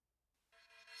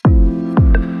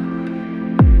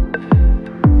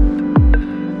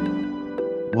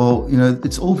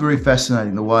it's all very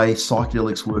fascinating the way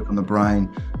psychedelics work on the brain.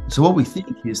 So what we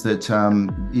think is that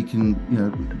it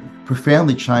can,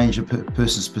 profoundly change a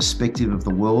person's perspective of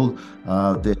the world,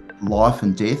 their life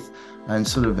and death, and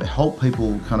sort of help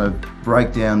people kind of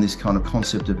break down this kind of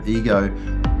concept of ego.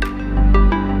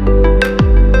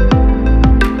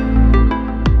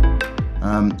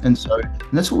 And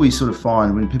that's what we sort of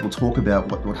find when people talk about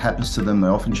what happens to them. They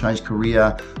often change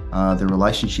career, their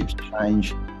relationships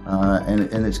change,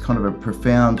 and it's kind of a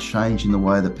profound change in the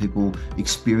way that people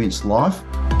experience life.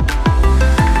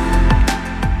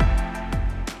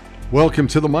 Welcome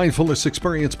to the Mindfulness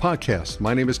Experience Podcast.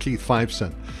 My name is Keith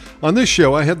Fiveson. On this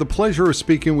show, I had the pleasure of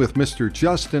speaking with Mr.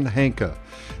 Justin Hanka,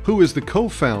 who is the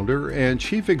co-founder and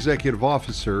chief executive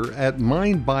officer at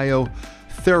MindBio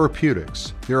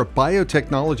Therapeutics. They're a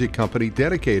biotechnology company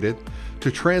dedicated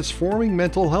to transforming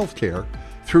mental health care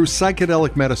through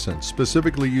psychedelic medicine,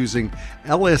 specifically using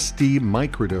LSD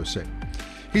microdosing.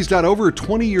 He's got over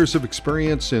 20 years of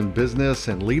experience in business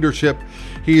and leadership.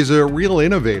 He's a real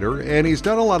innovator, and he's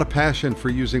got a lot of passion for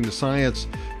using the science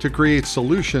to create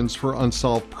solutions for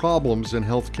unsolved problems in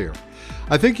healthcare.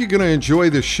 I think you're going to enjoy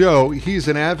this show. He's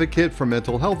an advocate for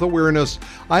mental health awareness.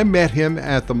 I met him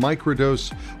at the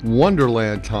Microdose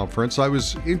Wonderland conference. I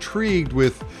was intrigued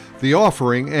with the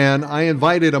offering, and I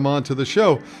invited him onto the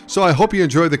show. So I hope you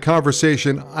enjoyed the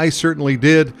conversation. I certainly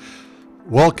did.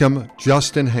 Welcome,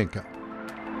 Justin Hanka.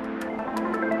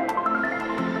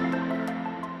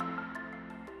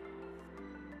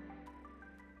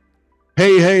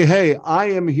 Hey, I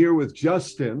am here with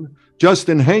Justin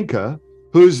Hanka,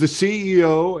 who's the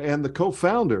CEO and the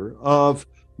co-founder of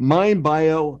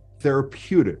MindBio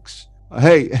Therapeutics.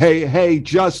 Hey,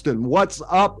 Justin, what's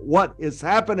up? What is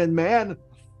happening, man?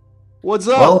 What's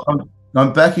up? Well,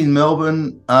 I'm back in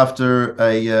Melbourne after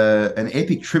an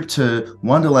epic trip to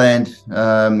Wonderland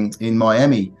in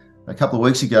Miami a couple of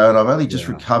weeks ago, and I've only just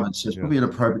recovered, so it's probably an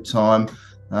appropriate time.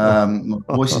 My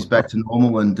voice is back to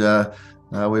normal, and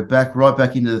we're right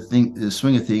back into the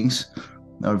swing of things.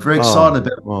 I'm very excited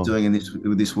about what we're doing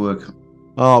with this work.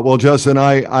 Well, Justin,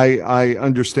 I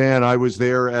understand. I was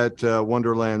there at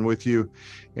Wonderland with you,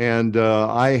 and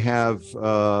I have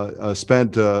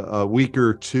spent a week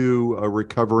or two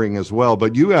recovering as well.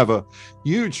 But you have a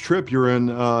huge trip. You're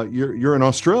in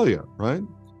Australia, right?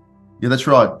 Yeah, that's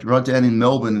right. Right down in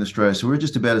Melbourne, in Australia. So we're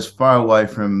just about as far away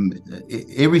from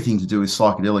everything to do with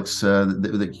psychedelics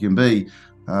that you can be.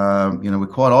 We're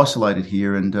quite isolated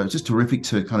here, and it's just terrific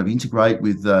to kind of integrate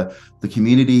with the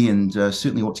community, and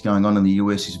certainly what's going on in the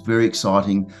US is very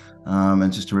exciting,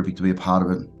 and just terrific to be a part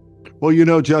of it.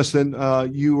 Well, Justin,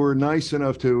 you were nice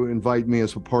enough to invite me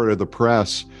as a part of the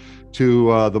press to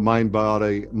the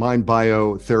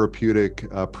MindBio Therapeutic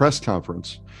press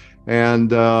conference.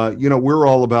 And, we're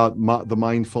all about the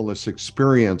mindfulness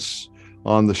experience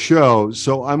on the show.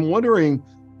 So I'm wondering,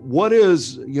 what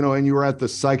is, and you were at the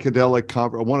psychedelic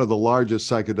conference, one of the largest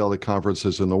psychedelic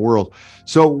conferences in the world.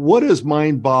 So what is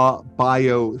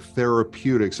MindBio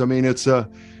Therapeutics? I mean,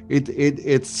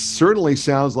 it certainly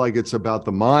sounds like it's about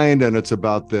the mind, and it's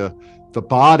about the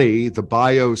body, the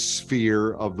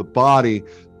biosphere of the body,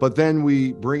 but then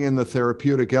we bring in the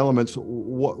therapeutic elements.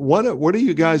 What are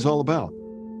you guys all about?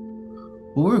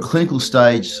 Well, we're a clinical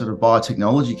stage sort of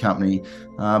biotechnology company,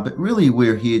 but really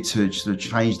we're here to sort of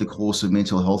change the course of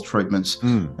mental health treatments.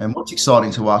 And what's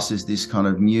exciting to us is this kind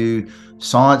of new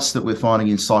science that we're finding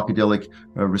in psychedelic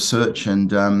research. And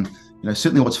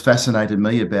certainly what's fascinated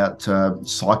me about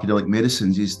psychedelic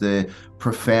medicines is their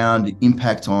profound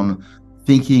impact on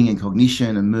thinking and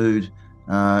cognition and mood.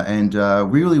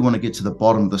 We really want to get to the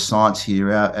bottom of the science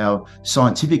here. Our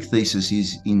scientific thesis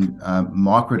is in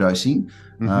microdosing.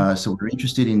 So we're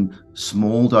interested in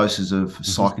small doses of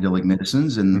psychedelic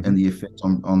medicines and the effect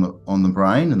on the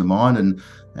brain and the mind,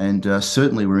 and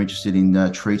certainly we're interested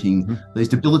in treating these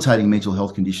debilitating mental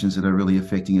health conditions that are really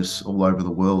affecting us all over the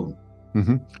world.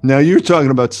 Now, you're talking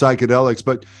about psychedelics,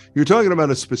 but you're talking about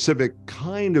a specific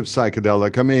kind of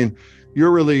psychedelic. I mean,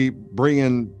 you're really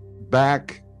bringing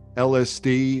back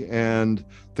LSD and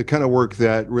the kind of work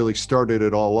that really started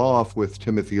it all off with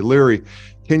Timothy Leary.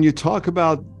 Can you talk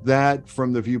about that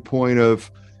from the viewpoint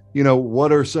of,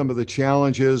 what are some of the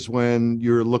challenges when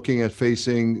you're looking at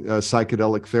facing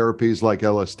psychedelic therapies like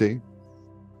LSD?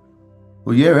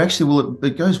 Well, yeah, actually,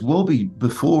 it goes well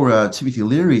before Timothy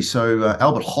Leary. So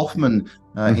Albert Hofmann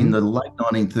in the late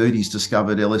 1930s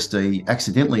discovered LSD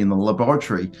accidentally in the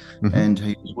laboratory, and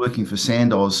he was working for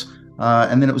Sandoz.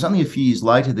 And then it was only a few years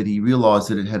later that he realized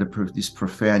that it had this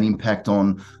profound impact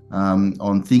on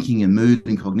thinking and mood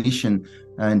and cognition.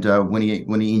 and when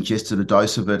he ingested a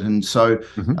dose of it. And so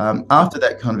Mm-hmm. after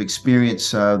that kind of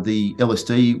experience, the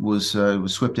LSD was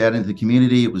swept out into the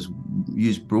community. It was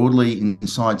used broadly in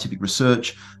scientific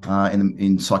research,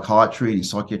 in psychiatry, in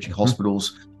psychiatric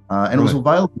hospitals, and it was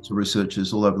available to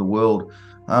researchers all over the world.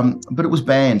 But it was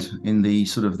banned in the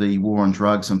sort of the war on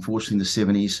drugs, unfortunately, in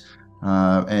the 70s.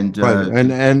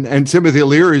 And Timothy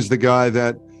Leary is the guy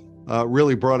that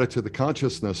really brought it to the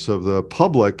consciousness of the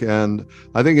public, and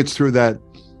I think it's through that,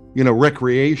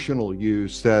 recreational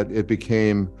use that it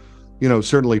became,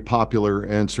 certainly popular,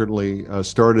 and certainly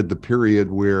started the period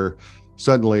where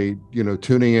suddenly,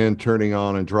 tuning in, turning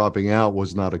on, and dropping out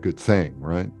was not a good thing,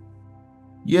 right?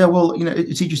 Yeah, well,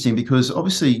 it's interesting because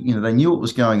obviously, they knew what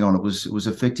was going on. It was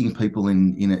affecting people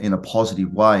in a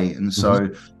positive way, and so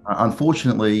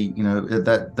unfortunately,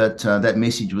 that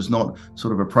message was not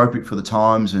sort of appropriate for the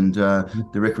times, and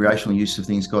the recreational use of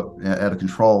things got out of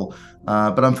control.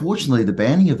 But unfortunately, the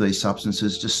banning of these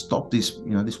substances just stopped this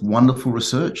wonderful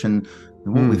research. And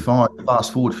what we find,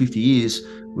 fast forward 50 years,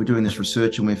 we're doing this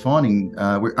research and we're finding,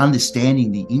 we're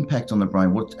understanding the impact on the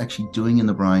brain, what it's actually doing in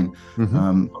the brain.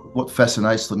 What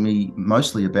fascinates me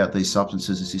mostly about these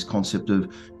substances is this concept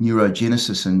of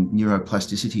neurogenesis and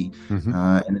neuroplasticity,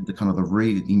 and the kind of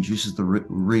induces the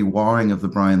rewiring of the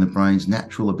brain's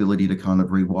natural ability to kind of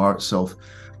rewire itself.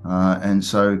 And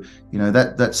so,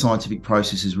 that scientific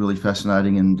process is really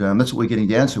fascinating, and that's what we're getting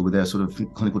down to with our sort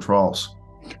of clinical trials.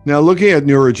 Now, looking at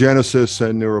neurogenesis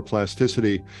and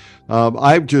neuroplasticity,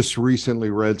 I've just recently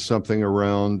read something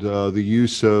around the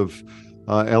use of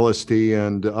LSD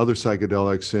and other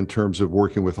psychedelics in terms of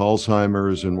working with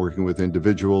Alzheimer's and working with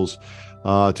individuals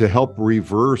to help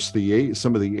reverse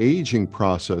some of the aging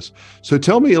process. So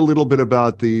tell me a little bit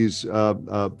about these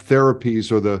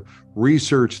therapies or the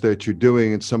research that you're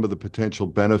doing and some of the potential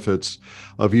benefits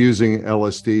of using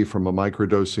LSD from a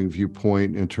microdosing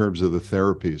viewpoint in terms of the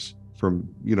therapies from,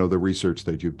 the research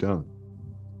that you've done.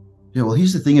 Yeah, well,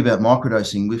 here's the thing about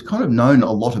microdosing. We've kind of known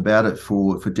a lot about it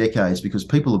for decades because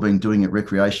people have been doing it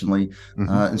recreationally.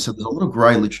 And so there's a lot of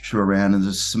grey literature around, and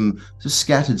there's some just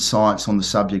scattered science on the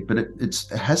subject, but it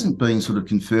hasn't been sort of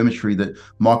confirmatory that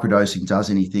microdosing does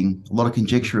anything. A lot of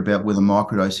conjecture about whether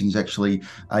microdosing is actually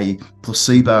a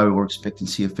placebo or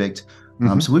expectancy effect.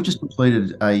 So we've just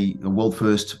completed a world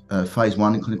first phase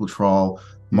 1 clinical trial,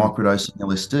 microdosing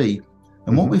LSD.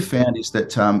 And what we've found is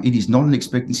that it is not an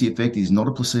expectancy effect, it is not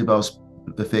a placebo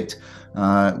effect.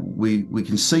 We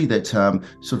can see that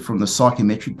sort of from the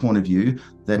psychometric point of view,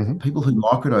 that people who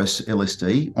microdose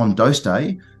LSD on dose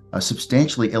day are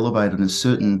substantially elevated in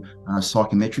certain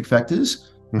psychometric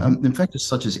factors, in factors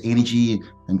such as energy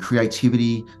and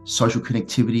creativity, social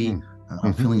connectivity,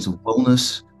 feelings of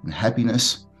wellness and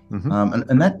happiness.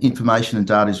 And that information and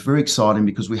data is very exciting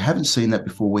because we haven't seen that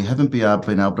before. We haven't been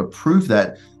able to prove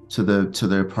that to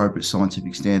the appropriate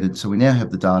scientific standard. So we now have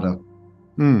the data.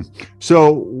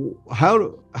 So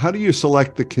how do you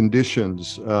select the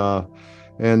conditions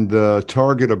and the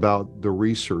target about the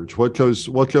research? What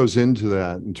goes into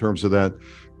that in terms of that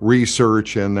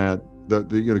research and that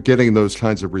getting those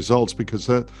kinds of results? Because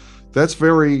that's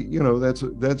very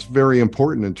that's very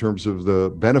important in terms of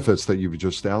the benefits that you've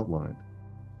just outlined.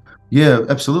 Yeah,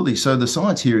 absolutely. So the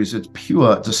science here is it's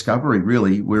pure discovery,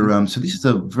 really. So this is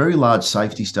a very large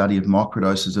safety study of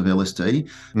microdoses of LSD,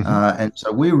 and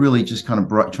so we're really just kind of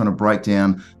trying to break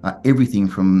down everything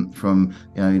from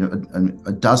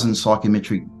a dozen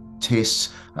psychometric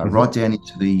tests right down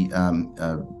into the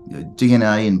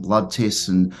DNA and blood tests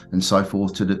and so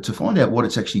forth to find out what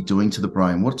it's actually doing to the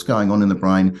brain, what's going on in the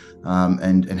brain,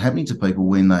 and happening to people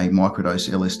when they microdose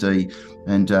LSD.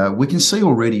 And we can see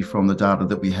already from the data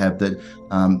that we have that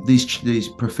these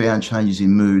profound changes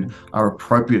in mood are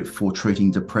appropriate for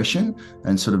treating depression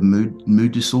and sort of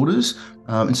mood disorders.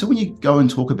 And so when you go and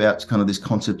talk about kind of this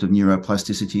concept of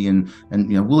neuroplasticity and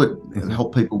will it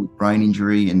help people with brain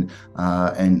injury and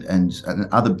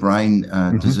other brain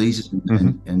diseases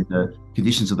and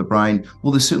conditions of the brain,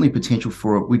 well, there's certainly potential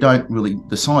for it.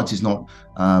 The science is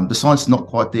not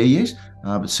quite there yet,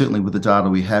 but certainly with the data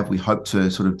we have, we hope to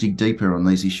sort of dig deeper on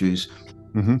these issues.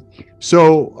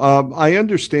 So I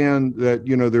understand that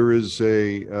there is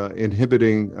a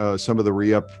inhibiting some of the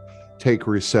reuptake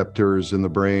receptors in the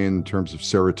brain in terms of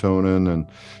serotonin and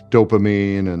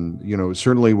dopamine, and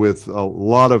certainly with a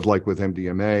lot of, like with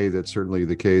MDMA, that's certainly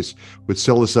the case. With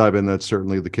psilocybin, that's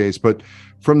certainly the case. But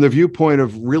from the viewpoint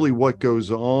of really what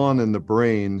goes on in the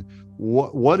brain,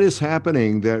 what is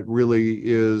happening that really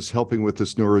is helping with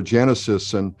this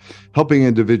neurogenesis and helping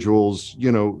individuals,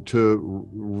 to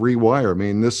rewire? I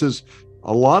mean,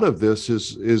 a lot of this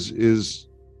is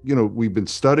we've been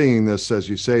studying this, as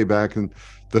you say, back in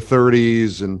the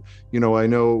 30s, and I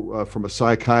know from a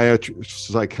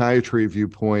psychiatry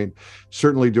viewpoint,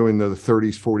 certainly during the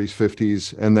 30s, 40s,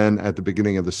 50s, and then at the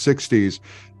beginning of the 60s,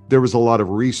 there was a lot of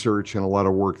research and a lot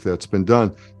of work that's been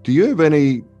done. Do you have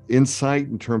any insight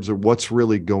in terms of what's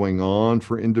really going on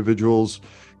for individuals,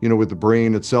 with the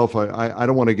brain itself? I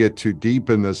don't want to get too deep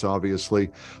in this, obviously,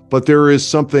 but there is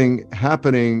something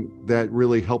happening that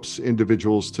really helps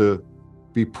individuals to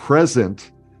be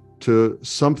present to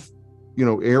some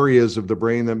areas of the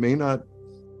brain that may not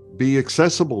be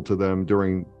accessible to them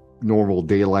during normal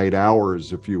daylight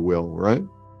hours, if you will, right?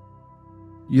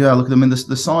 Yeah, look, I mean, the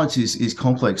science is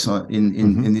complex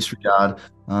in this regard,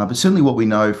 but certainly what we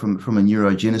know from a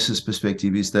neurogenesis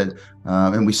perspective is that,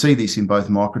 and we see this in both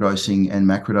microdosing and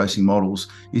macrodosing models,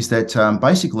 is that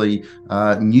basically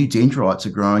new dendrites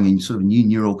are growing and sort of new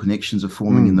neural connections are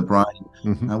forming in the brain,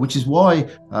 which is why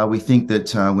we think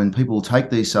that when people take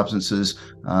these substances,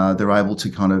 they're able to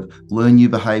kind of learn new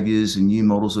behaviors and new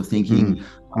models of thinking.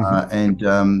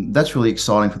 And that's really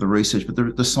exciting for the research, but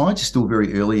the science is still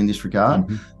very early in this regard.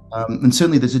 And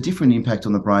certainly there's a different impact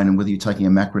on the brain, and whether you're taking a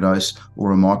macrodose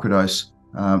or a microdose.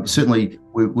 Certainly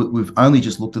we've only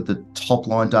just looked at the top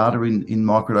line data in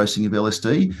microdosing of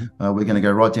LSD. We're going to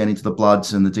go right down into the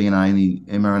bloods and the DNA and the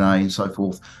mRNA and so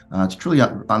forth to truly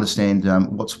understand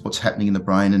what's happening in the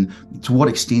brain and to what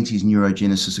extent is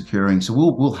neurogenesis occurring. So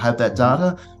we'll have that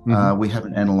data. We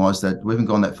haven't analysed that. We haven't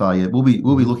gone that far yet. We'll be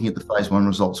looking at the phase 1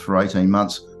 results for 18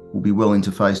 months. We'll be well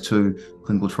into phase 2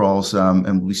 clinical trials,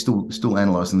 and we'll be still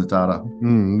analysing the data.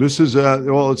 This is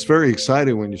it's very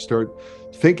exciting when you start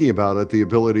thinking about it, the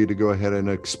ability to go ahead and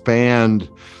expand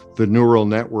the neural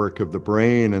network of the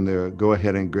brain and go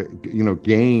ahead and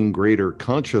gain greater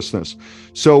consciousness.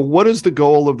 So what is the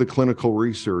goal of the clinical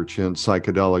research in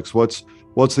psychedelics?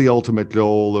 What's the ultimate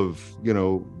goal of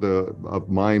of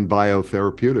MindBio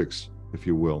Therapeutics, if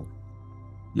you will?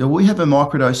 Yeah, we have a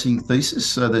microdosing thesis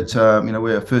so that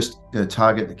our first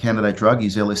target candidate drug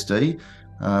is LSD.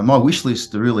 My wish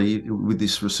list really with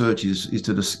this research is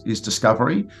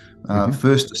discovery,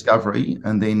 first discovery,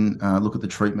 and then look at the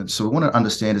treatment. So we want to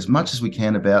understand as much as we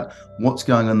can about what's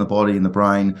going on in the body and the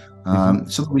brain,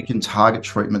 so that we can target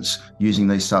treatments using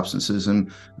these substances.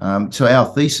 And so our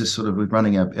thesis, sort of, with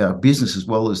running our business as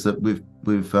well, is that we've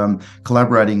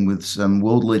collaborating with some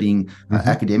world-leading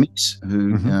academics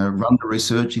who run the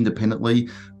research independently,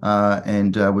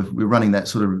 and we're running that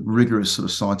sort of rigorous sort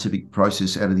of scientific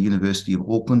process out of the University of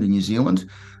Auckland in New Zealand.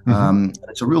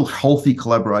 It's a real healthy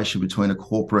collaboration between a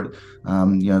corporate,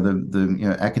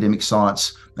 the academic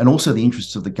science, and also the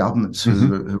interests of the governments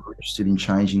who are interested in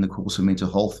changing the course of mental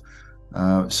health.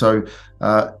 So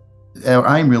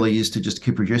our aim really is to just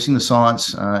keep progressing the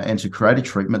science and to create a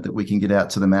treatment that we can get out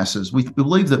to the masses. We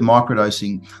believe that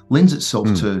microdosing lends itself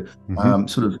to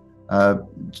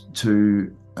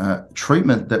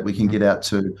treatment that we can get out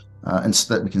to and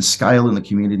so that we can scale in the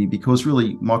community, because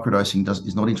really microdosing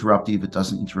is not interruptive. It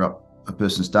doesn't interrupt a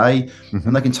person's day,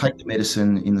 and they can take the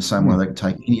medicine in the same way they can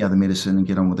take any other medicine and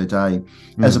get on with their day,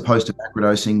 as opposed to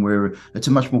macrodosing, where it's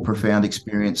a much more profound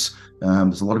experience.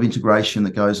 There's a lot of integration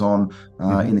that goes on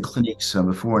in the clinics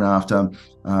before and after,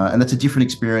 and that's a different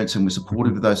experience, and we're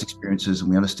supportive of those experiences, and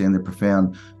we understand they're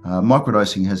profound.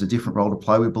 Microdosing has a different role to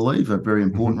play, we believe, a very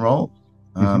important role.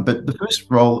 But the first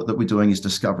role that we're doing is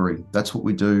discovery. That's what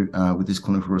we do with this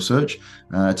clinical research.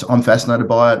 I'm fascinated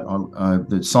by it.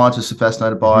 The scientists are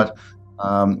fascinated by it.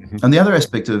 And the other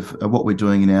aspect of what we're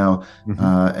doing in our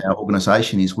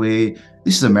organisation is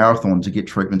this is a marathon to get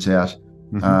treatments out.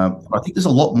 I think there's a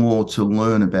lot more to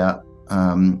learn about,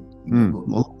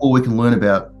 or we can learn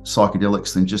about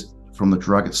psychedelics than just from the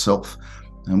drug itself.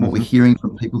 And what we're hearing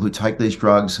from people who take these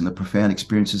drugs and the profound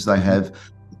experiences they have,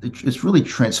 it's really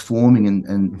transforming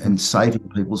and saving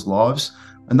people's lives.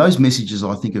 And those messages,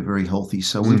 I think, are very healthy.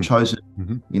 So we've chosen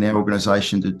in our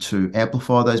organisation to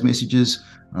amplify those messages,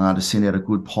 to send out a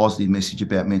good, positive message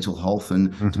about mental health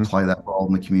and to play that role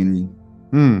in the community.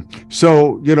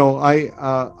 So,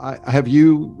 I have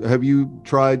you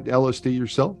tried LSD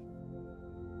yourself?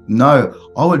 No,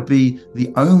 I would be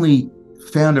the only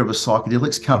founder of a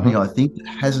psychedelics company, I think, that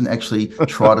hasn't actually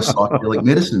tried a psychedelic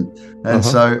medicine. And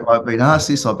so I've been asked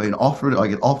this, I've been offered it, I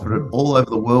get offered it all over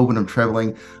the world when I'm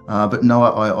traveling, but no,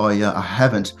 I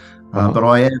haven't. But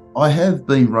I have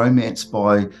been romanced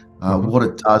by what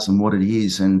it does and what it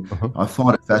is, and I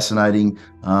find it fascinating.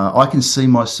 I can see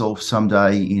myself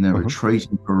someday in a retreat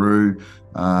in Peru,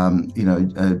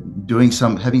 having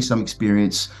some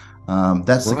experience.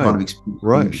 That's the kind of experience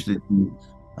I'm interested in.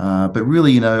 But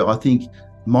really, I think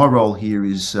my role here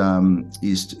is I'm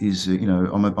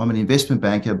an investment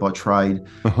banker by trade,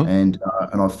 and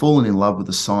I've fallen in love with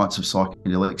the science of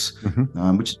psychedelics,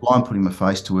 which is why I'm putting my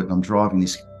face to it, and I'm driving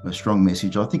this strong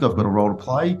message. I think I've got a role to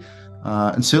play,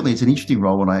 and certainly it's an interesting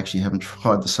role when I actually haven't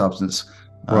tried the substance.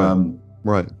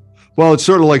 Right. Well, it's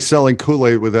sort of like selling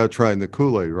Kool-Aid without trying the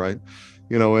Kool-Aid, right?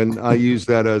 And I use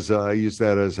that as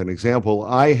an example.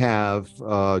 I have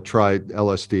tried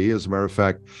LSD. As a matter of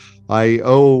fact, I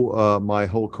owe my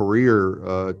whole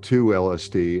career to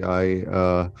LSD.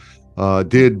 I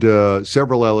did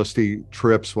several LSD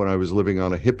trips when I was living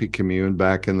on a hippie commune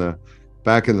back in the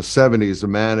 70s.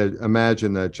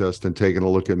 Imagine that, Justin, taking a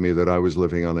look at me that I was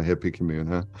living on a hippie commune,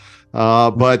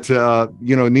 huh? But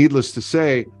needless to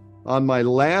say, on my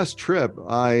last trip,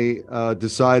 I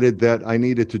decided that I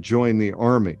needed to join the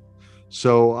Army.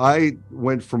 So I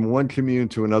went from one commune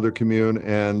to another commune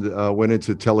and went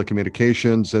into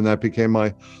telecommunications, and that became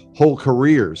my whole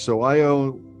career. So I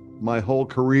owe my whole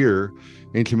career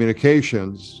in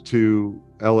communications to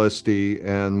LSD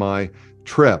and my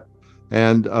trip.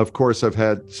 And of course, I've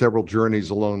had several journeys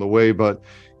along the way, but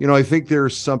I think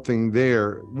there's something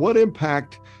there. What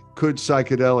impact could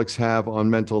psychedelics have on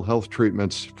mental health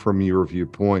treatments from your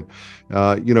viewpoint,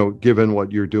 given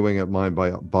what you're doing at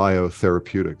MindBio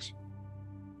Therapeutics?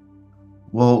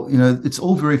 Well, it's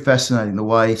all very fascinating the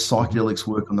way psychedelics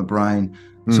work on the brain.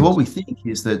 So what we think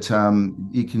is that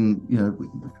it can,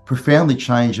 profoundly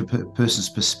change a person's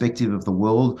perspective of the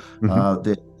world,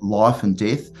 their life and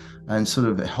death, and sort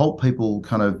of help people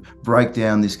kind of break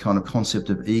down this kind of concept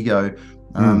of ego.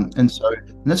 And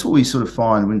that's what we sort of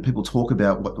find when people talk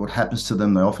about what happens to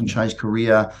them. They often change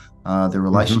career, their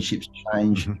relationships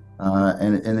change,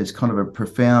 and it's kind of a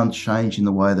profound change in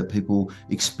the way that people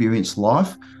experience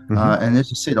life. And as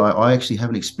I said, I actually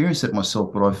haven't experienced that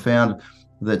myself, but I've found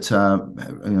that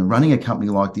running a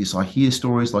company like this, I hear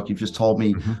stories like you've just told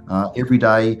me every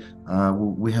day.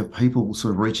 We have people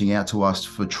sort of reaching out to us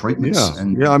for treatments.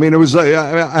 I mean, it was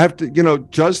I have to,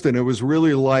 Justin, it was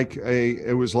really like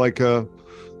a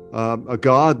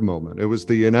God moment. It was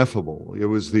the ineffable. It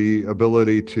was the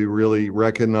ability to really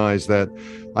recognize that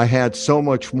I had so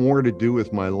much more to do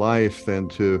with my life than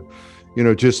to,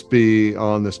 just be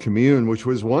on this commune, which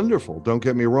was wonderful. Don't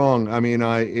get me wrong. I mean,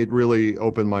 it really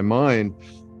opened my mind,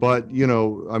 but,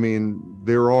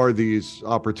 there are these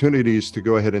opportunities to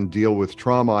go ahead and deal with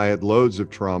trauma. I had loads of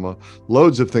trauma,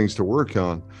 loads of things to work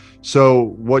on.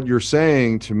 So what you're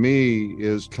saying to me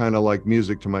is kind of like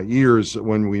music to my ears.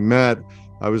 When we met,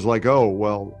 I was like, oh,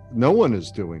 well, no one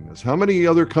is doing this. How many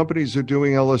other companies are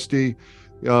doing LSD,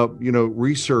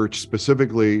 research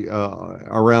specifically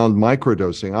around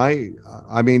microdosing?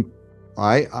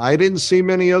 I didn't see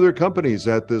many other companies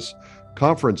at this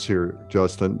conference here,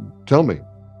 Justin. Tell me.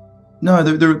 No,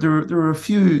 there are a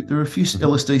few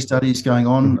LSD studies going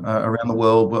on around the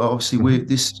world, but obviously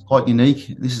this is quite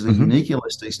unique. This is a unique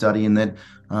LSD study in that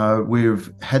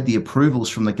we've had the approvals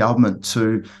from the government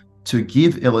to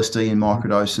give LSD in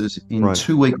microdoses in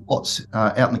 2-week lots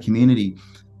out in the community.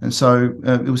 And so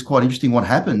it was quite interesting what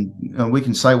happened. We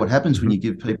can say what happens when you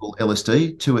give people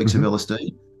LSD, 2 weeks of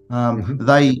LSD.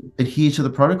 They adhere to the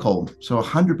protocol. So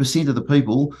 100% of the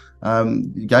people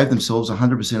gave themselves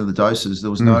 100% of the doses.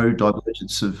 There was no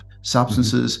divergence of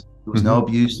substances. There was no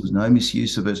abuse. There was no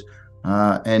misuse of it.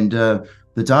 And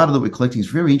the data that we're collecting is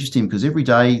very interesting because every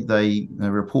day they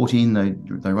report in,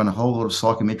 they run a whole lot of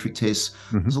psychometric tests.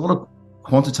 There's a lot of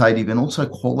quantitative and also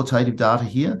qualitative data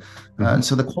here. And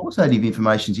so the qualitative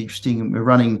information is interesting. We're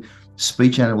running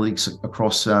speech analytics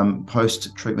across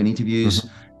post-treatment interviews.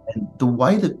 And the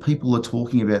way that people are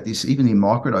talking about this, even in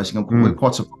microdosing, we're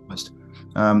quite surprised.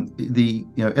 The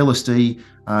LSD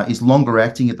is longer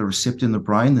acting at the receptor in the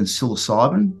brain than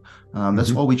psilocybin.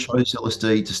 That's why we chose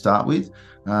LSD to start with.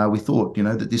 We thought,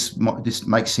 that this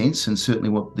makes sense, and certainly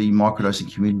what the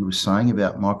microdosing community was saying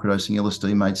about microdosing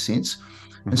LSD made sense.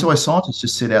 And so our scientists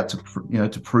just set out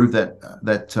to prove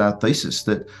that thesis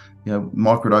that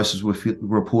microdoses were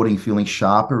reporting feeling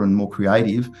sharper and more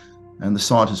creative, and the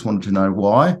scientists wanted to know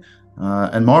why.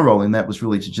 And my role in that was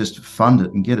really to just fund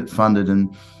it and get it funded.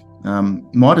 And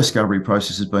my discovery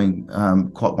process has been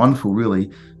quite wonderful,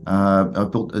 really.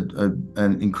 I've built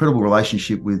an incredible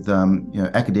relationship with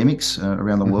academics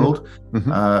around the world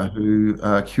who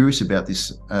are curious about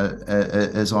this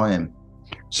as I am.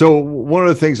 So one of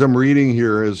the things I'm reading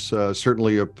here is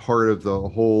certainly a part of the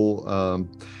whole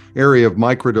area of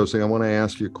microdosing. I want to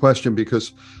ask you a question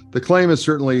because the claim is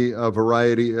certainly a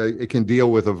variety. It can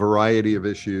deal with a variety of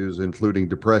issues, including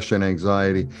depression,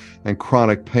 anxiety, and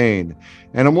chronic pain.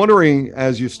 And I'm wondering,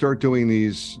 as you start doing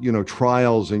these,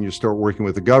 trials and you start working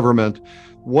with the government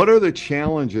what are the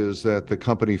challenges that the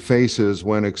company faces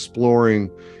when exploring,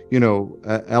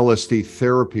 LSD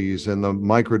therapies and the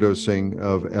microdosing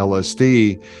of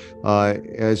LSD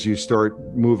as you start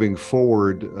moving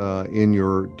forward in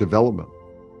your development?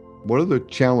 What are the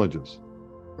challenges?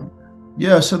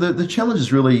 Yeah, so the challenge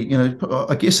is really,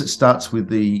 I guess it starts with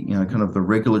the, kind of the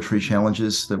regulatory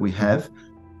challenges that we have.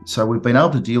 So we've been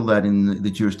able to deal that in the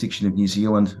jurisdiction of New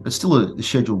Zealand. It's still a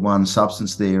Schedule 1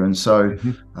 substance there. And so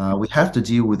we have to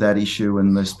deal with that issue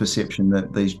and this perception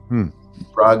that these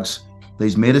drugs,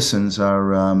 these medicines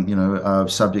are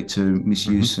subject to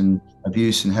misuse and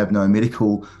abuse and have no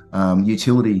medical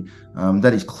utility.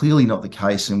 That is clearly not the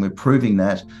case, and we're proving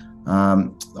that.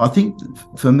 I think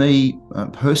for me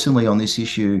personally on this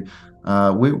issue,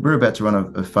 we're about to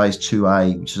run a phase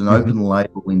 2A, which is an open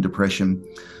label in depression.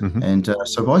 And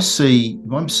so if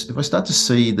I start to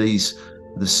see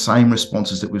the same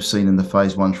responses that we've seen in the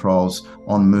phase 1 trials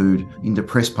on mood in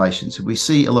depressed patients, if we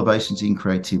see elevations in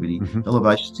creativity,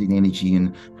 elevations in energy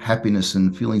and happiness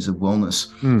and feelings of wellness,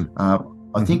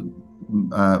 I think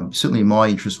certainly my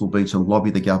interest will be to lobby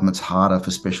the governments harder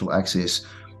for special access.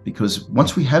 Because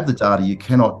once we have the data, you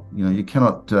cannot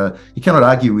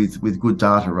argue with good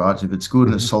data, right? If it's good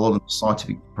and it's solid and the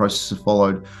scientific process is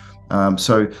followed.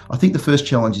 So I think the first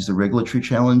challenge is the regulatory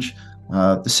challenge.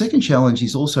 The second challenge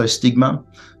is also stigma.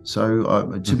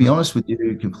 So to be honest with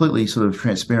you, completely sort of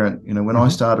transparent, when I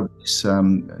started this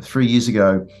 3 years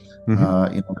ago,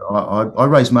 I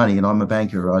raise money and I'm a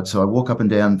banker, right? So I walk up and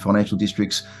down financial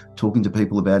districts talking to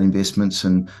people about investments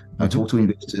and I talk to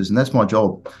investors, and that's my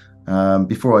job.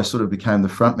 Before I sort of became the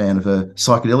front man of a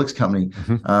psychedelics company,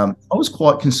 I was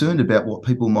quite concerned about what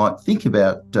people might think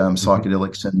about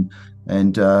psychedelics,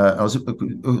 and I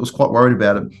was quite worried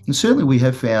about it. And certainly we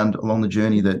have found along the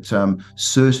journey that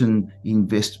certain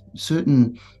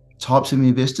types of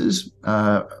investors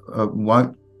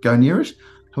won't go near it.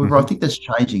 However, I think that's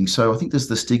changing. So I think there's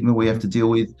the stigma we have to deal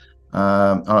with.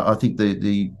 I think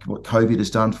what COVID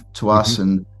has done to us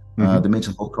and the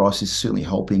mental health crisis is certainly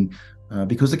helping.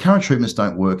 Because the current treatments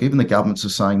don't work. Even the governments are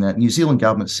saying that. New Zealand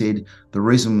government said the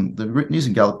reason the New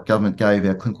Zealand government gave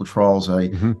our clinical trials over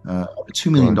 $2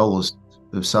 million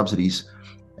of subsidies.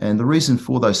 And the reason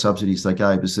for those subsidies they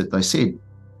gave is that they said,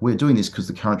 we're doing this because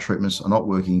the current treatments are not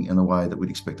working in a way that we'd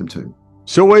expect them to.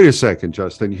 So wait a second,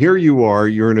 Justin. Here you are.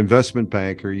 You're an investment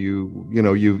banker. You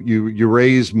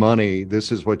raise money.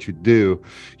 This is what you do.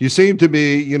 You seem to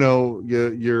be, you're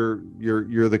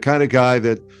the kind of guy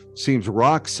that seems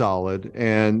rock solid.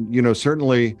 And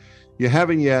certainly you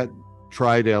haven't yet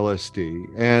tried LSD.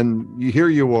 And here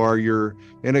you are. You're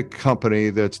in a company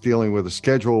that's dealing with a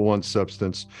Schedule 1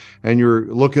 substance, and you're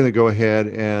looking to go ahead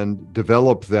and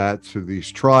develop that through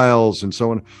these trials and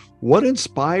so on. What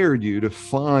inspired you to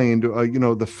find,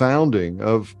 the founding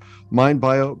of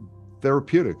MindBio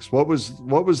Therapeutics? What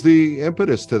was the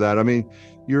impetus to that? I mean,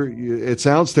 it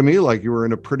sounds to me like you were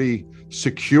in a pretty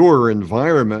secure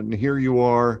environment, and here you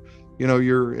are,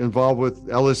 you're involved with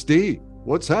LSD.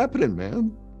 What's happening,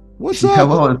 man? What's up?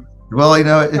 Well,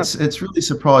 it's really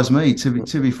surprised me,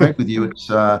 to be frank with you. It's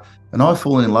and I've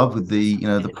fallen in love with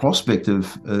the prospect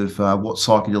of what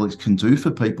psychedelics can do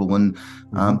for people, and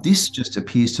this just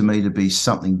appears to me to be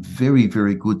something very,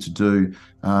 very good to do,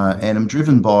 and I'm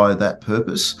driven by that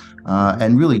purpose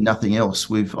and really nothing else.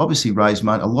 We've obviously raised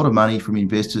a lot of money from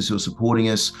investors who are supporting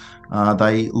us.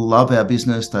 They love our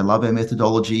business, they love our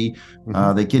methodology,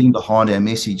 they're getting behind our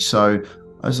message. So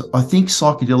I think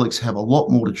psychedelics have a lot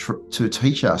more to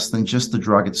teach us than just the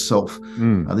drug itself.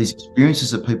 These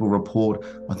experiences that people report,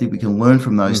 I think we can learn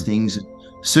from those things.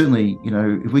 Certainly,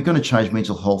 if we're going to change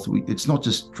mental health, it's not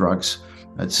just drugs.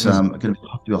 It's going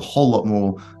to be a whole lot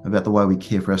more about the way we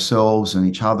care for ourselves and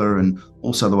each other, and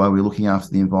also the way we're looking after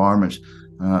the environment.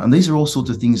 And these are all sorts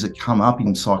of things that come up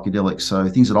in psychedelics. So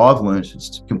things that I've learned,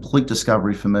 it's complete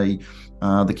discovery for me.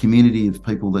 The community of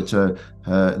people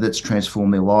that's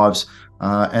transformed their lives.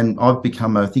 And I've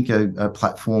become, I think, a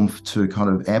platform to kind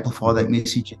of amplify that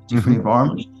message in different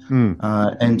environments.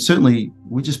 And certainly,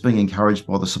 we're just being encouraged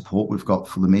by the support we've got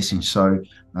for the message. So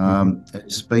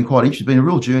it's been quite interesting. It's been a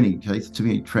real journey, Keith, to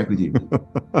be frank with you.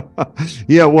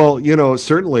 Yeah, well,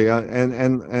 certainly,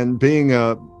 and being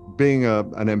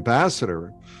an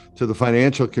ambassador to the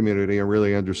financial community and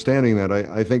really understanding that,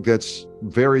 I think that's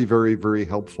very, very, very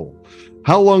helpful.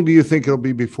 How long do you think it'll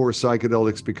be before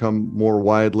psychedelics become more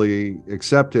widely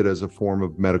accepted as a form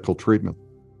of medical treatment?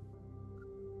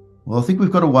 Well, I think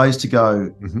we've got a ways to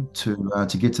go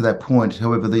to get to that point.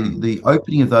 However, the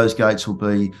opening of those gates will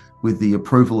be with the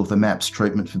approval of the MAPS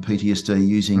treatment for PTSD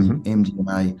using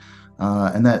MDMA.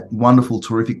 and that wonderful,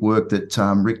 terrific work that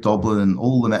Rick Doblin and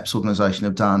all the MAPS organization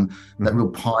have done, that real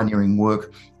pioneering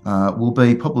work, will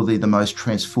be probably the most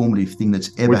transformative thing that's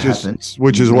ever happened.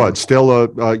 Which is what? Still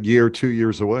a year, 2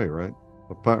 years away, right?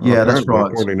 Yeah, that's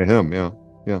right. According to him, yeah.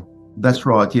 That's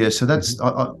right. Yeah. So that's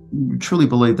I truly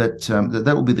believe that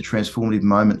that will be the transformative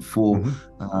moment for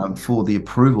the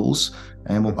approvals,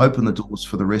 and will open the doors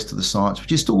for the rest of the science,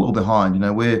 which is still well behind.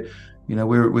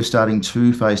 We're starting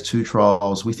 2 phase 2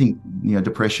 trials. We think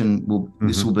depression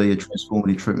this will be a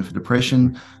transformative treatment for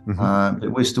depression,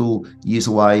 but we're still years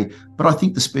away. But I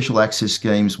think the special access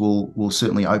schemes will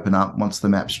certainly open up once the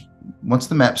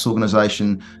MAPS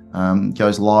organisation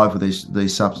goes live with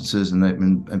these substances and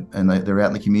they're out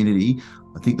in the community.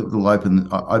 I think that will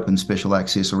open special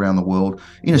access around the world.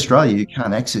 In Australia, you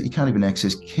can't even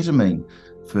access ketamine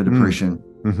for depression.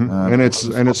 And it's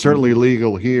certainly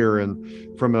legal here.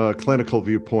 And from a clinical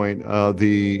viewpoint,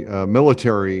 the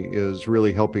military is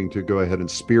really helping to go ahead and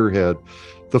spearhead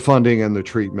the funding and the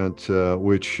treatment,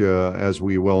 which, as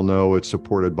we well know, it's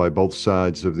supported by both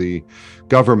sides of the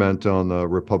government, on the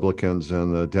Republicans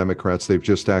and the Democrats. They've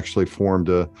just actually formed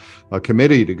a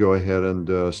committee to go ahead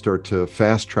and start to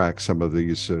fast track some of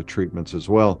these treatments as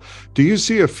well. Do you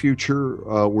see a future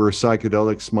where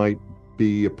psychedelics might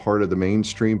be a part of the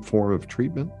mainstream form of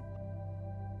treatment?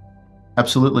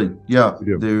 Absolutely, yeah.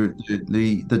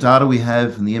 The data we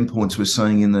have and the endpoints we're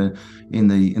seeing in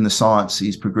the science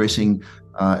is progressing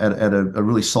at a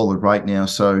really solid rate now.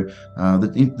 So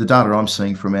the data I'm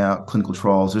seeing from our clinical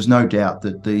trials, there's no doubt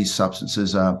that these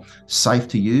substances are safe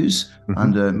to use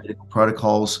under medical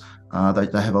protocols.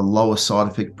 They have a lower side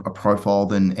effect profile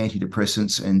than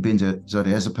antidepressants and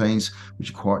benzodiazepines,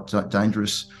 which are quite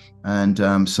dangerous.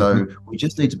 And so we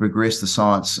just need to progress the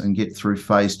science and get through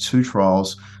phase 2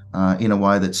 trials in a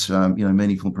way that's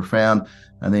meaningful and profound.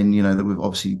 And then that we've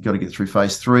obviously got to get through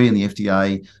phase 3 and the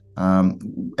FDA.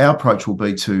 Our approach will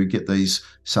be to get these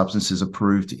substances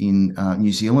approved in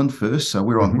New Zealand first. So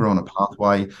we're on a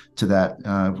pathway to that.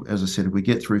 As I said, if we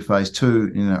get through phase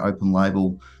 2 in an open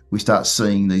label, we start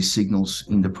seeing these signals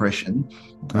in depression,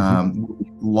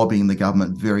 lobbying the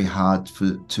government very hard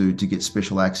to get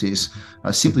special access,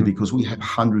 simply because we have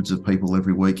hundreds of people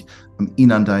every week. I'm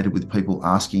inundated with people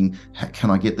asking, can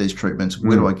I get these treatments?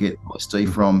 Where do I get LSD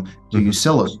from? Do you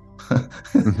sell it?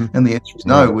 And the answer is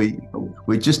no.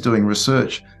 We're just doing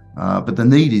research. But the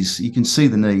need is, you can see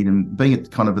the need, and being at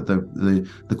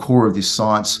the core of this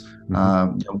science,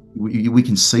 we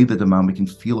can see the demand, we can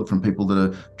feel it from people that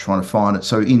are trying to find it.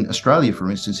 So in Australia, for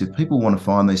instance, if people want to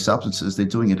find these substances, they're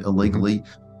doing it illegally.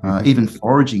 Even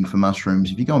foraging for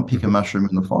mushrooms, if you go and pick a mushroom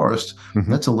in the forest,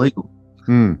 that's illegal.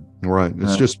 Right.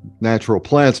 It's just natural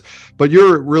plants. But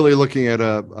you're really looking at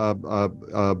a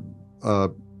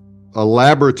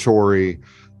laboratory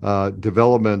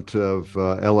development of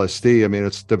LSD. I mean,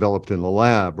 it's developed in the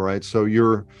lab, right? So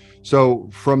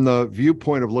from the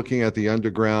viewpoint of looking at the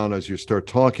underground, as you start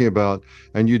talking about,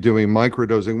 and you doing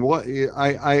microdosing,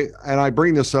 I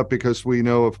bring this up because we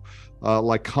know of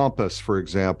like Compass, for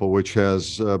example, which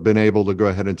has been able to go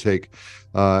ahead and take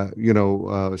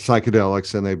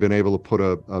psychedelics, and they've been able to put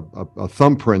a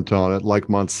thumbprint on it, like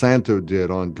Monsanto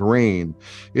did on grain.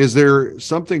 Is there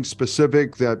something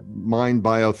specific that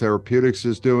MindBio Therapeutics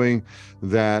is doing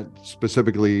that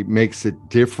specifically makes it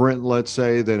different, let's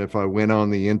say, than if I went on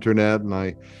the internet and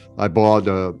I bought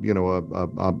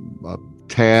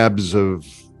tabs of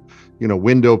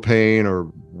window pane or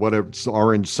whatever,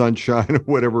 orange sunshine or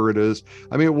whatever it is?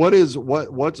 I mean, what's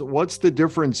the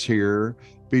difference here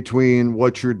between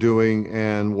what you're doing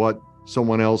and what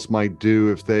someone else might do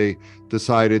if they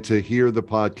decided to hear the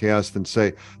podcast and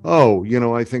say, oh,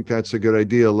 I think that's a good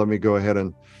idea. Let me go ahead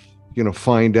and,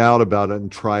 find out about it and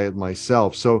try it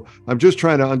myself. So I'm just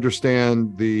trying to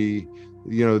understand the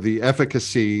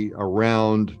efficacy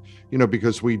around,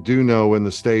 because we do know in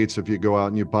the States, if you go out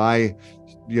and you buy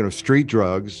street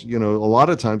drugs, a lot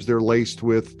of times they're laced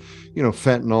with,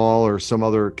 fentanyl or some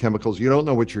other chemicals. You don't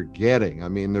know what you're getting. I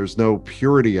mean, there's no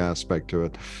purity aspect to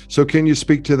it. So can you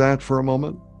speak to that for a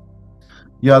moment?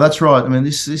 Yeah, that's right. I mean,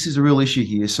 this is a real issue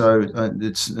here. So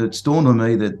it's dawned on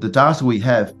me that the data we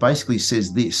have basically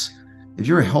says this: if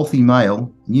you're a healthy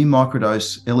male, you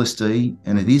microdose LSD,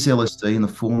 and it is LSD in the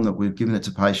form that we've given it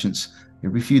to patients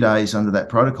every few days under that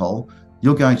protocol,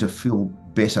 you're going to feel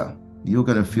better. You're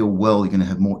going to feel well. You're going to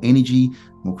have more energy,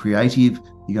 more creative.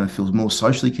 You're going to feel more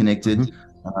socially connected.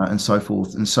 and so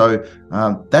forth. And so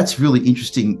that's really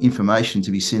interesting information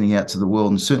to be sending out to the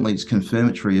world, and certainly it's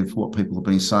confirmatory of what people have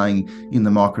been saying in the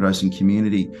microdosing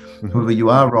community. However, you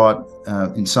are right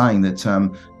in saying that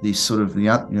this sort of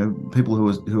people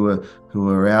who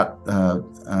are out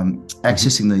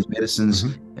accessing these medicines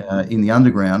in the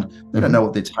underground, they don't know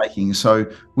what they're taking. So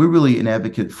we're really an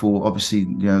advocate for, obviously,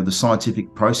 the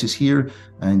scientific process here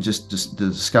and just the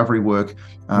discovery work,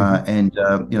 and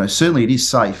certainly it is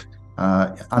safe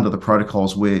under the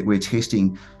protocols we're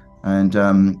testing, and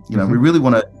we really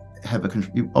want to have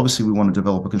obviously we want to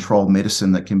develop a controlled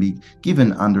medicine that can be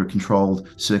given under controlled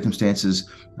circumstances.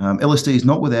 LSD is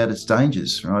not without its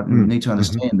dangers, right? And we need to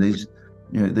understand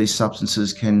these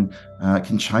substances can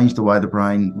change the way the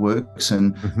brain works,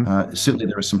 and certainly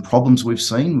there are some problems we've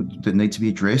seen that need to be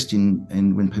addressed in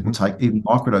when people take even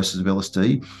microdoses of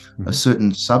LSD. A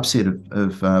certain subset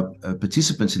of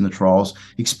participants in the trials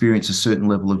experience a certain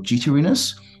level of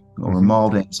jitteriness or a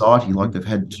mild anxiety, like they've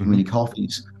had too many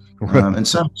coffees. And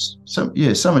so much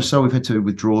so we've had to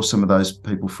withdraw some of those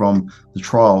people from the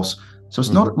trials. So it's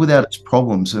not without its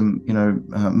problems. And,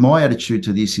 my attitude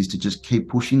to this is to just keep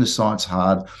pushing the science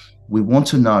hard. We want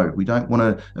to know. We don't want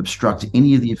to obstruct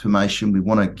any of the information. We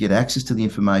want to get access to the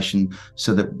information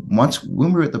so that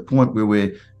when we're at the point where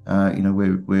we're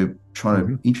trying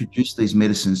to introduce these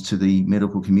medicines to the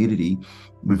medical community,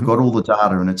 we've got all the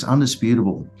data and it's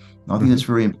undisputable. I think that's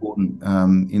very important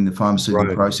in the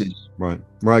pharmaceutical process.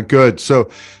 Right. Good. So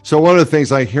one of the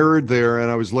things I heard there,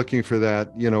 and I was looking for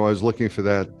that,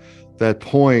 that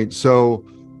point. So,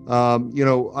 I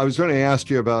was going to ask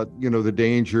you about, the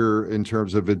danger in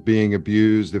terms of it being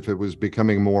abused if it was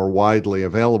becoming more widely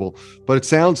available. But it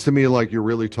sounds to me like you're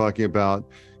really talking about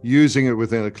using it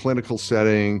within a clinical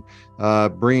setting,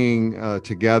 bringing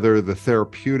together the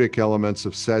therapeutic elements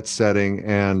of set setting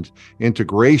and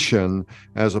integration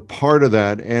as a part of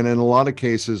that. And in a lot of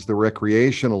cases, the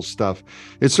recreational stuff,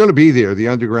 it's going to be there. The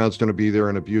underground's going to be there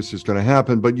and abuse is going to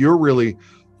happen. But you're really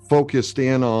focused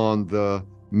in on the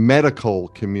medical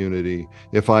community,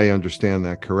 if I understand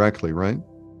that correctly, right?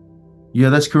 Yeah,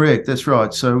 that's correct. That's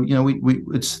right. So,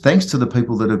 it's thanks to the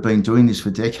people that have been doing this for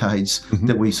decades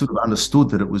that we sort of understood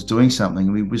that it was doing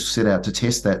something. We set out to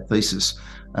test that thesis,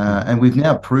 and we've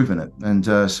now proven it. And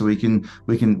so we can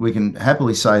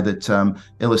happily say that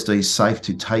LSD is safe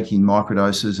to take in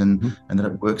microdoses, and that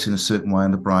it works in a certain way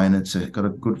in the brain. It's got a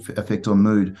good effect on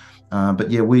mood.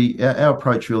 But yeah, our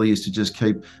approach really is to just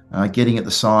keep getting at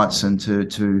the science and to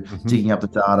digging up the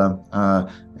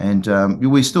data. And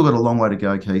we've still got a long way to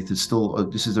go, Keith. It's still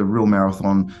this is a real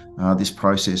marathon, this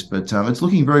process, but it's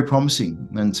looking very promising,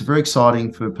 and it's very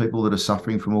exciting for people that are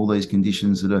suffering from all these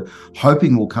conditions that are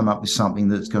hoping we'll come up with something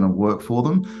that's going to work for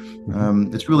them.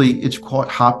 It's quite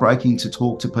heartbreaking to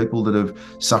talk to people that are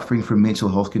suffering from mental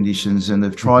health conditions, and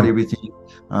they've tried everything.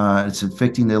 It's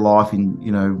affecting their life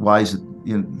in ways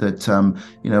that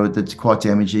that's quite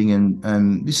damaging,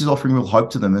 and this is offering real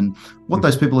hope to them. And what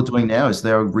those people are doing now is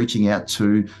they're reaching out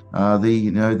to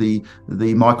the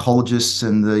mycologists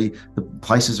and the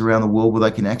places around the world where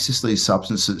they can access these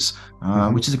substances,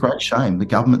 which is a great shame. The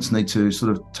governments need to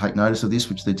sort of take notice of this,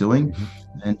 which they're doing,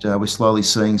 and we're slowly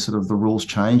seeing sort of the rules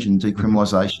change and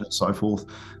decriminalisation and so forth.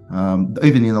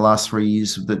 Even in the last 3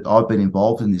 years that I've been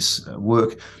involved in this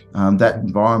work, that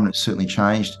environment has certainly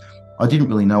changed. I didn't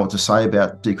really know what to say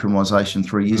about decriminalisation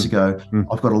 3 years ago.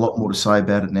 I've got a lot more to say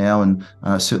about it now, and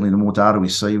certainly the more data we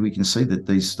see, we can see that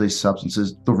these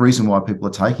substances, the reason why people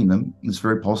are taking them is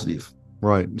very positive.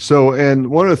 Right. So,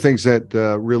 and one of the things that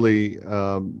really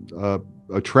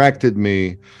attracted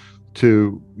me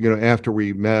to, after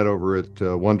we met over at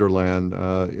Wonderland,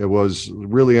 it was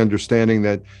really understanding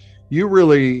that you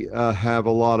really have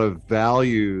a lot of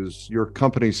values. Your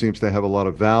company seems to have a lot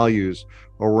of values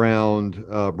around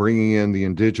bringing in the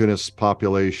indigenous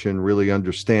population, really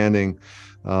understanding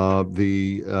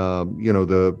the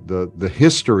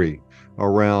history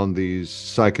around these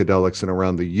psychedelics and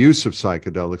around the use of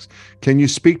psychedelics. Can you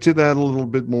speak to that a little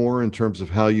bit more in terms of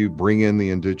how you bring in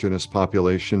the indigenous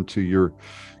population to your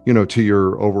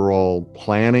overall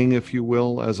planning, if you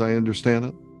will, as I understand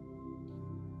it?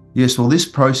 Yes, well, this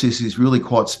process is really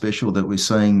quite special that we're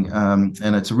seeing, and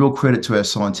it's a real credit to our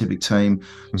scientific team.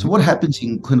 So what happens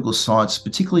in clinical science,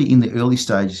 particularly in the early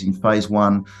stages in phase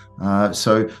 1,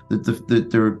 so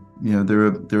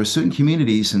there are certain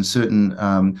communities and certain,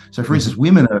 so for instance,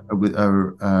 women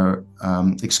are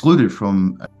excluded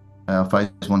from our phase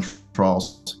 1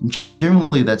 trials.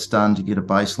 Generally, that's done to get a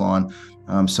baseline.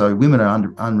 So women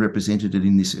are unrepresented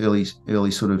in this early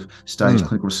sort of stage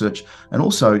clinical research, and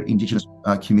also Indigenous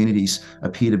communities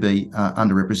appear to be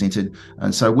underrepresented.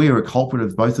 And so we are a culprit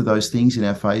of both of those things in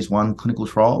our phase 1 clinical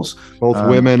trials. Both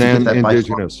women and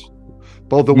Indigenous.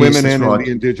 Both the women and the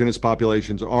Indigenous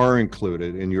populations are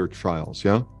included in your trials,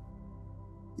 yeah?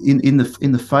 In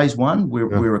the phase 1,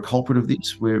 we're a culprit of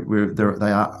this.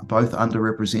 They are both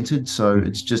underrepresented. So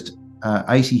it's just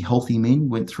 80 healthy men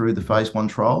went through the phase 1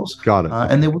 trials. Got it.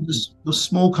 And there was a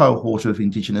small cohort of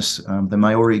Indigenous, the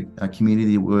Maori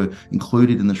community, were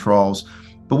included in the trials.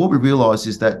 But what we realised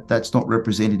is that that's not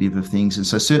representative of things. And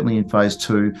so certainly in phase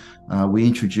 2, we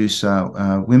introduce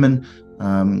women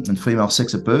and female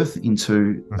sex at birth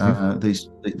into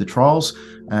the trials,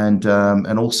 and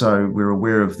also we're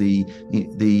aware of the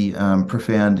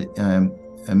profound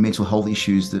mental health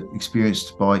issues that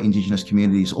experienced by Indigenous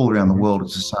communities all around the world.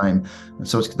 It's the same, and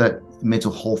so it's that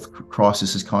mental health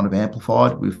crisis is kind of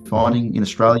amplified. We're finding in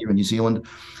Australia and New Zealand,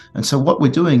 and so what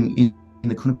we're doing in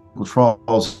the clinical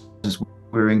trials is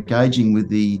we're engaging with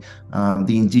the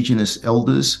Indigenous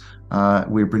elders.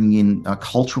 We're bringing in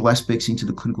cultural aspects into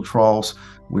the clinical trials.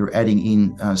 We're adding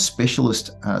in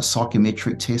specialist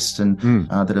psychometric tests and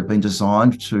that have been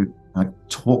designed to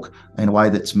talk in a way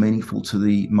that's meaningful to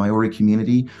the Maori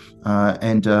community,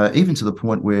 and even to the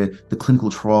point where the clinical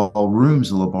trial rooms,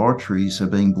 the laboratories, are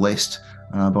being blessed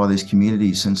by these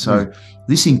communities. And so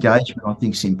this engagement, I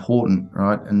think, is important,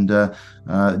 right? And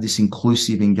this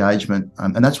inclusive engagement,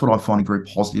 and that's what I'm finding very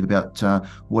positive about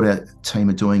what our team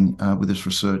are doing with this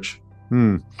research.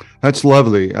 That's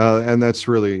lovely, and that's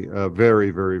really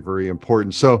very, very, very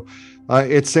important. So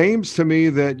it seems to me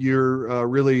that you're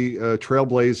really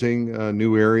trailblazing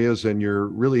new areas, and you're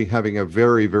really having a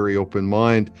very, very open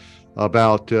mind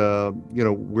about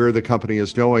where the company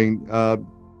is going.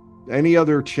 Any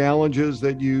other challenges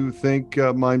that you think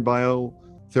MindBio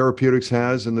Therapeutics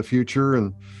has in the future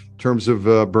in terms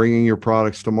of bringing your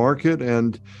products to market?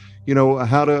 And,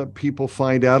 how do people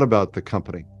find out about the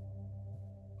company?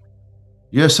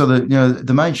 Yeah, so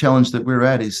the main challenge that we're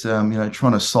at is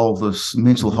trying to solve this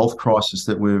mental health crisis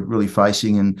that we're really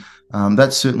facing, and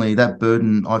that's certainly that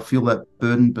burden. I feel that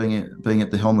burden being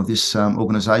at the helm of this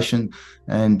organisation,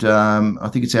 and I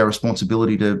think it's our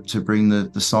responsibility to bring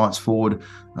the science forward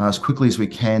as quickly as we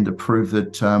can to prove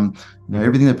that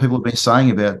everything that people have been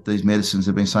saying about these medicines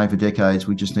have been saying for decades.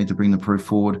 We just need to bring the proof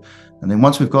forward, and then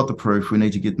once we've got the proof, we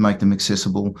need to make them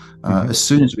accessible as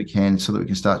soon as we can, so that we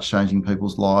can start changing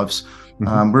people's lives.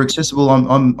 We're accessible.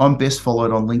 I'm best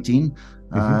followed on LinkedIn,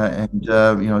 and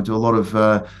do a lot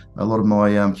of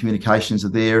my communications are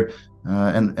there.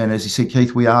 And as you said,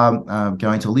 Keith, we are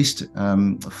going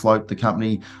to float the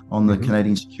company on the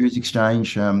Canadian Securities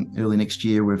Exchange early next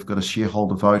year. We've got a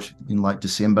shareholder vote in late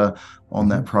December on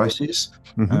that process,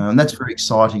 and that's very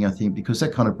exciting, I think, because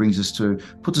that kind of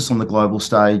puts us on the global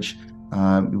stage.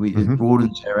 It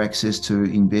broadens our access to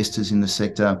investors in the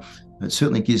sector. It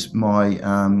certainly gives my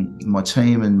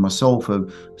team and myself a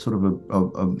sort of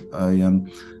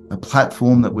a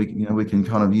platform that we can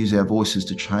kind of use our voices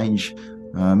to change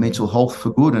mental health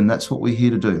for good, and that's what we're here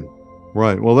to do.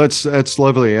 Right. Well, that's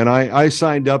lovely. And I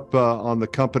signed up on the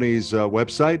company's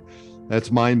website. That's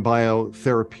MindBio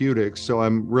Therapeutics. So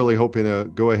I'm really hoping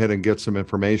to go ahead and get some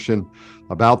information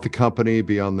about the company,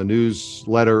 be on the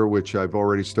newsletter, which I've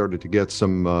already started to get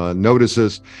some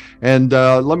notices. And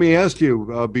let me ask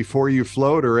you, before you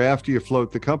float or after you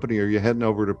float the company, are you heading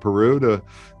over to Peru to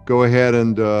go ahead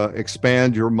and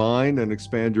expand your mind and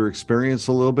expand your experience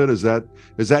a little bit? Is that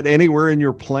anywhere in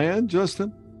your plan,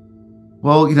 Justin?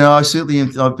 Well, I certainly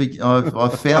am.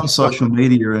 I've found social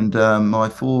media, and my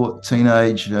 4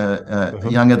 teenage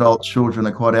young adult children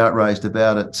are quite outraged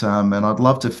about it. And I'd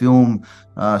love to film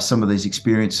some of these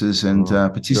experiences and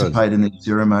participate in these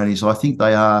ceremonies. I think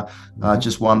they are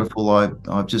just wonderful.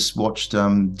 I've just watched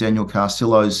Daniel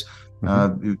Castillo's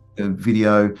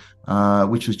video,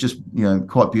 which was just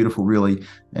quite beautiful, really,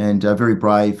 and very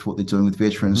brave what they're doing with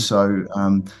veterans. So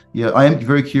I am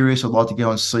very curious. I'd like to go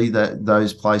and see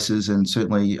those places, and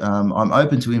certainly I'm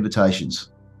open to invitations.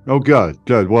 Oh, good.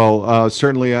 Well,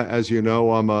 certainly, as you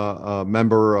know, I'm a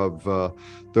member of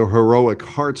the Heroic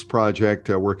Hearts Project,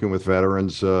 working with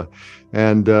veterans,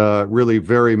 and really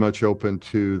very much open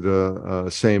to the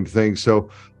same thing.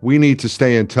 So we need to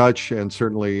stay in touch, and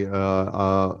certainly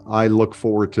I look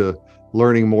forward to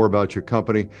learning more about your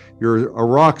company. You're a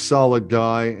rock solid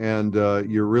guy, and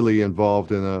you're really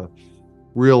involved in a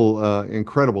real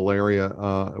incredible area,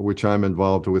 which I'm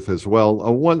involved with as well.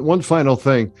 One final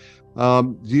thing.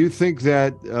 Do you think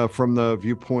that from the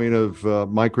viewpoint of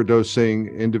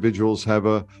microdosing, individuals have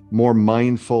a more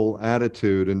mindful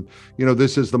attitude? And,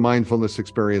 this is the Mindfulness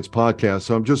Experience Podcast.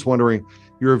 So I'm just wondering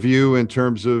your view in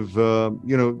terms of,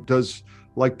 does,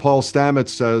 like Paul Stamets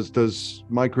says, does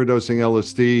microdosing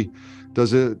LSD,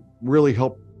 does it really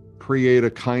help create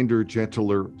a kinder,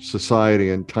 gentler society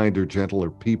and kinder, gentler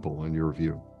people, in your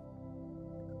view?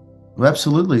 Well,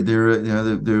 absolutely.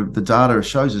 The data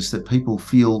shows us that people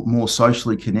feel more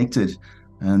socially connected,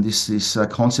 and this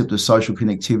concept of social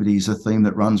connectivity is a theme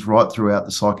that runs right throughout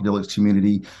the psychedelics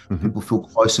community. Mm-hmm. People feel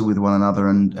closer with one another,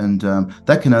 and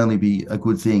that can only be a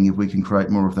good thing if we can create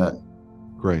more of that.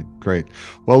 Great.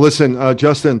 Well, listen,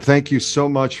 Justin, thank you so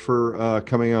much for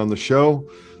coming on the show.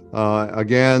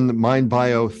 Again,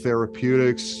 MindBio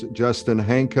Therapeutics, Justin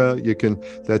Hanka.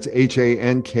 That's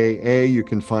Hanka. You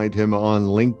can find him on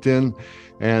LinkedIn.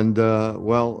 And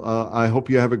I hope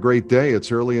you have a great day.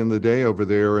 It's early in the day over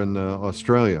there in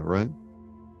Australia, right?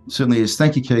 It certainly is.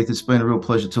 Thank you, Keith. It's been a real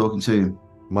pleasure talking to you.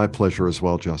 My pleasure as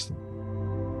well, Justin.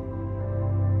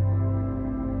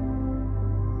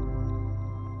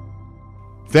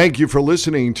 Thank you for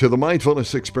listening to the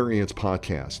Mindfulness Experience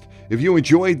Podcast. If you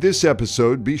enjoyed this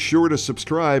episode, be sure to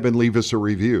subscribe and leave us a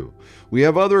review. We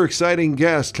have other exciting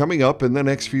guests coming up in the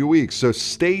next few weeks, so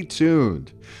stay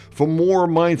tuned. For more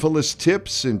mindfulness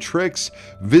tips and tricks,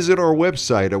 visit our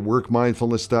website at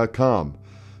workmindfulness.com.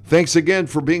 Thanks again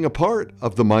for being a part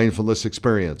of the Mindfulness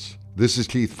Experience. This is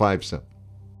Keith Fivesen.